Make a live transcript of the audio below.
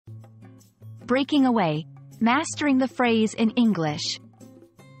breaking away, mastering the phrase in English.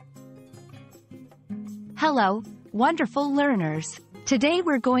 Hello, wonderful learners. Today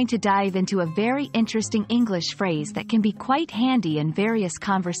we're going to dive into a very interesting English phrase that can be quite handy in various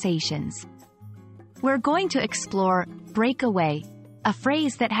conversations. We're going to explore break away, a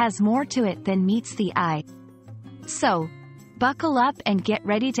phrase that has more to it than meets the eye. So, buckle up and get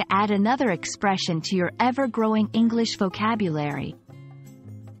ready to add another expression to your ever-growing English vocabulary.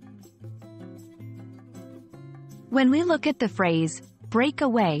 When we look at the phrase, break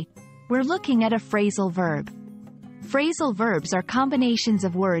away, we're looking at a phrasal verb. Phrasal verbs are combinations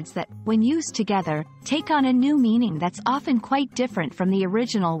of words that, when used together, take on a new meaning that's often quite different from the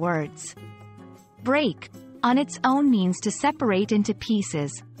original words. Break, on its own, means to separate into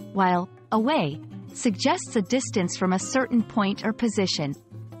pieces, while away suggests a distance from a certain point or position.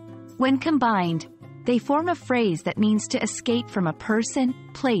 When combined, they form a phrase that means to escape from a person,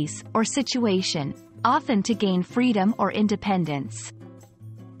 place, or situation, often to gain freedom or independence.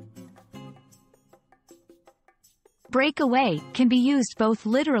 Break away can be used both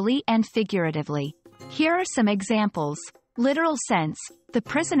literally and figuratively. Here are some examples. Literal sense: the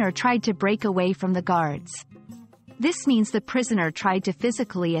prisoner tried to break away from the guards. This means the prisoner tried to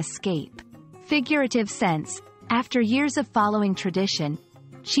physically escape. Figurative sense: after years of following tradition,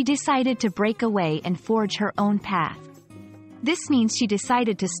 she decided to break away and forge her own path. This means she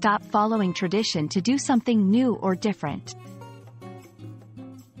decided to stop following tradition to do something new or different.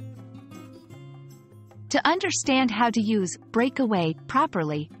 To understand how to use break away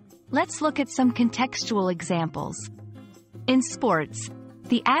properly, let's look at some contextual examples. In sports,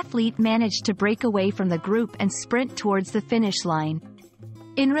 the athlete managed to break away from the group and sprint towards the finish line.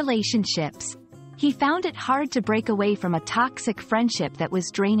 In relationships, he found it hard to break away from a toxic friendship that was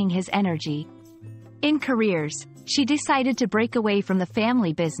draining his energy. In careers, she decided to break away from the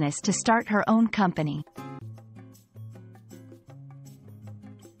family business to start her own company.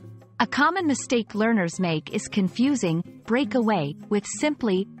 A common mistake learners make is confusing break away with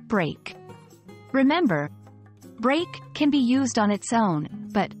simply break. Remember, break can be used on its own,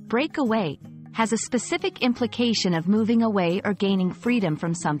 but break away has a specific implication of moving away or gaining freedom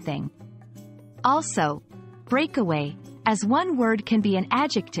from something. Also, breakaway, as one word, can be an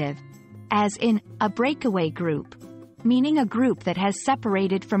adjective, as in, a breakaway group, meaning a group that has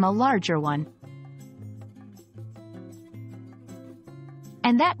separated from a larger one.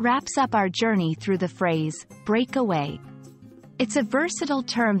 And that wraps up our journey through the phrase, break away. It's a versatile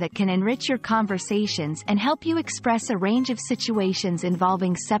term that can enrich your conversations and help you express a range of situations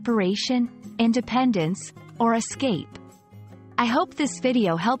involving separation, independence, or escape. I hope this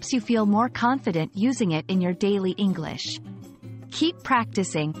video helps you feel more confident using it in your daily English. Keep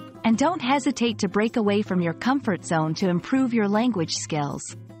practicing, and don't hesitate to break away from your comfort zone to improve your language skills.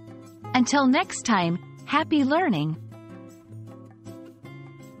 Until next time, happy learning!